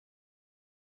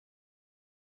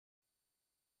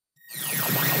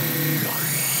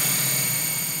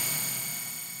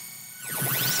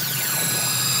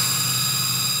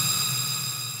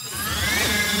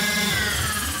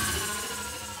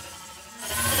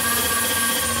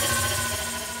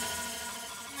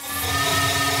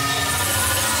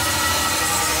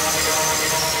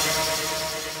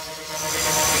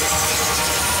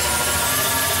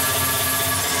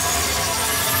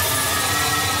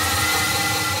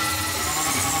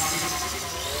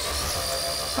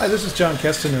Hi, this is John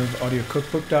Keston of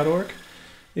audiocookbook.org.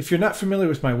 If you're not familiar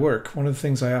with my work, one of the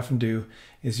things I often do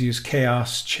is use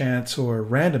chaos, chance, or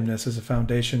randomness as a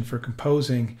foundation for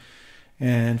composing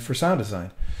and for sound design.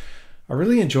 I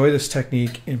really enjoy this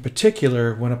technique in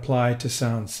particular when applied to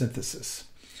sound synthesis.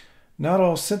 Not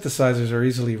all synthesizers are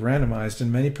easily randomized,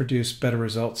 and many produce better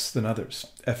results than others.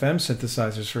 FM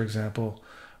synthesizers, for example,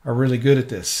 are really good at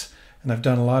this, and I've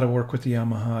done a lot of work with the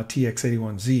Yamaha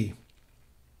TX81Z.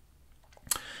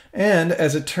 And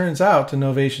as it turns out, the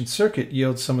Novation Circuit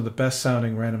yields some of the best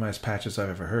sounding randomized patches I've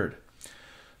ever heard.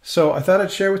 So I thought I'd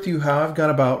share with you how I've gone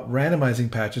about randomizing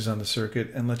patches on the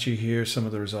circuit and let you hear some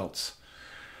of the results.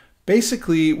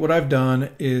 Basically, what I've done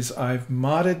is I've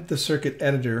modded the circuit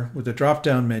editor with a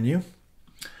drop-down menu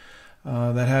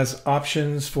that has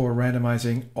options for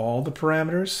randomizing all the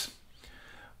parameters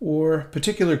or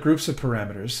particular groups of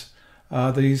parameters.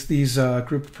 These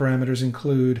group of parameters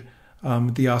include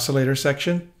the oscillator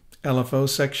section, LFO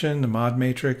section, the mod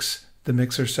matrix, the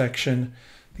mixer section,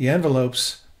 the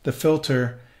envelopes, the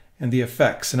filter, and the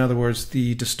effects. In other words,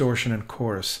 the distortion and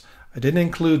chorus. I didn't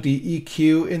include the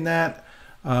EQ in that.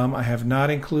 I have not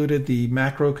included the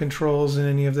macro controls in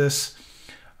any of this.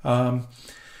 And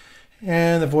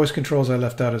the voice controls I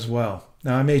left out as well.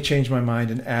 Now I may change my mind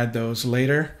and add those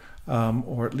later,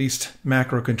 or at least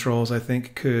macro controls I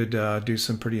think could do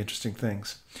some pretty interesting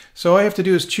things. So all I have to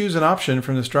do is choose an option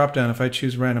from this drop-down. If I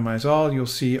choose randomize all, you'll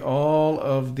see all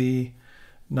of the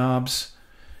knobs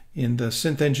in the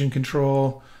synth engine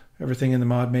control, everything in the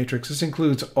mod matrix. This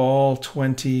includes all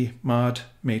 20 mod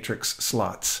matrix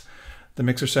slots. The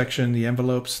mixer section, the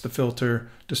envelopes, the filter,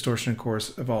 distortion, and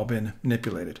chorus have all been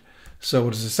manipulated. So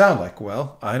what does it sound like?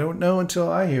 Well, I don't know until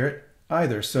I hear it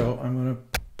either. So I'm going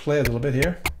to play a little bit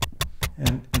here.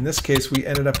 And in this case, we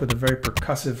ended up with a very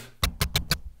percussive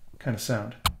kind of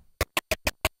sound.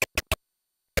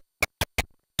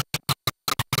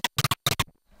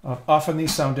 Often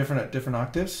these sound different at different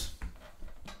octaves.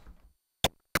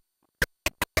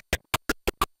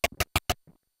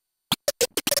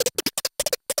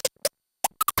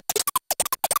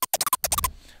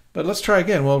 But let's try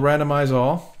again. We'll randomize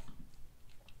all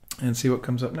and see what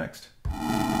comes up next.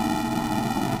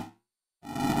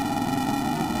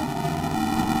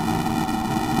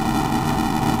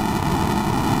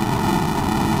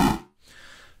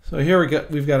 So here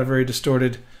we've got a very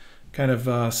distorted kind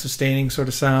of sustaining sort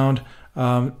of sound.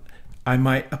 I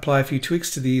might apply a few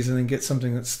tweaks to these and then get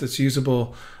something that's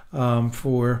usable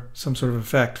for some sort of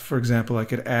effect. For example, I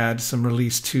could add some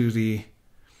release to the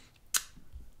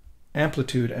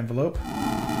amplitude envelope.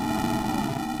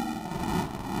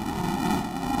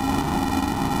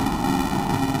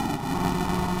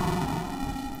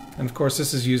 And of course,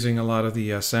 this is using a lot of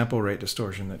the sample rate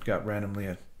distortion that got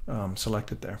randomly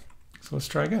selected there. So let's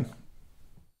try again.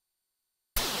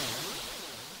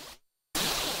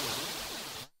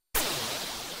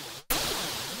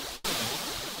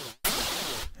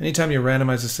 Anytime you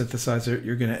randomize a synthesizer,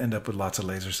 you're going to end up with lots of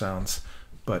laser sounds.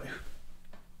 But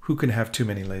who can have too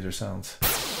many laser sounds?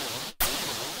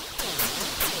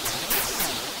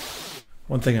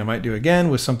 One thing I might do again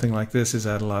with something like this is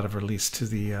add a lot of release to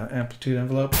the amplitude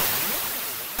envelope.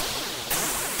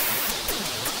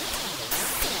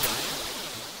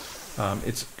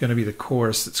 It's going to be the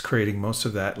chorus that's creating most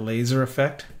of that laser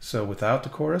effect. So without the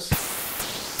chorus,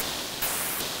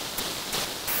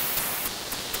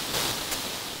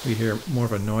 we hear more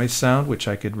of a noise sound, which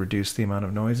I could reduce the amount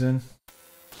of noise in.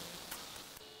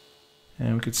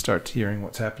 And we could start hearing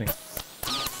what's happening.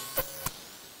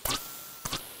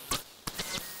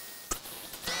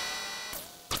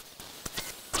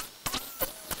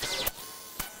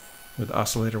 With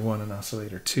oscillator 1 and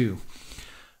oscillator 2.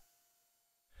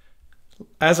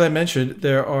 As I mentioned,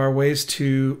 there are ways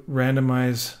to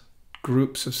randomize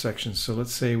groups of sections. So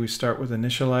let's say we start with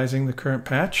initializing the current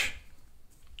patch.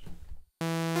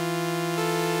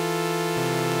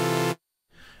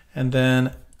 And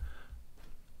then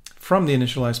from the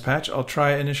initialized patch, I'll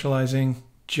try initializing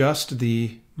just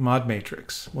the mod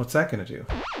matrix. What's that going to do?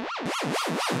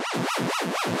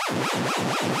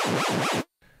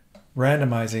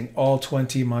 Randomizing all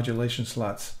 20 modulation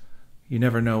slots. You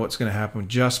never know what's going to happen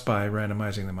just by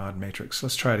randomizing the mod matrix.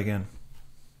 Let's try it again.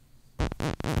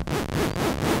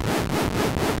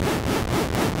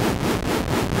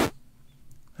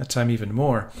 That time even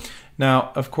more.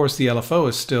 Now, of course, the LFO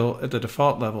is still at the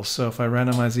default level, so if I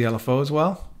randomize the LFO as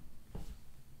well,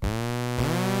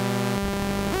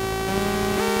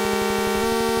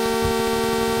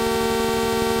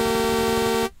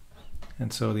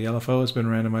 and so the LFO has been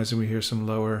randomized, and we hear some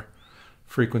lower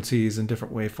frequencies and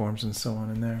different waveforms and so on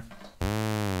in there.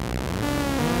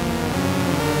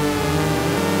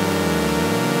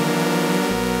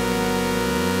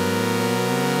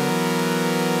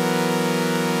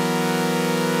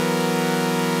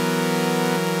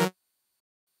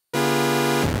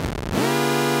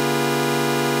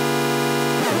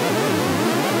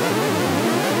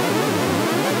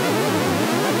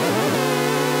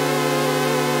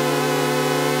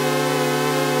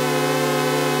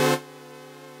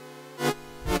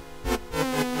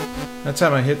 That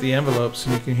time I hit the envelopes,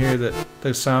 and you can hear that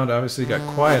the sound obviously got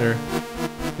quieter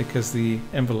because the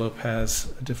envelope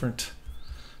has a different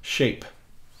shape.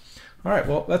 All right,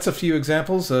 well, that's a few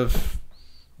examples of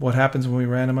what happens when we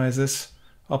randomize this.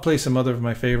 I'll play some other of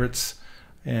my favorites,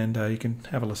 and you can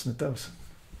have a listen at those.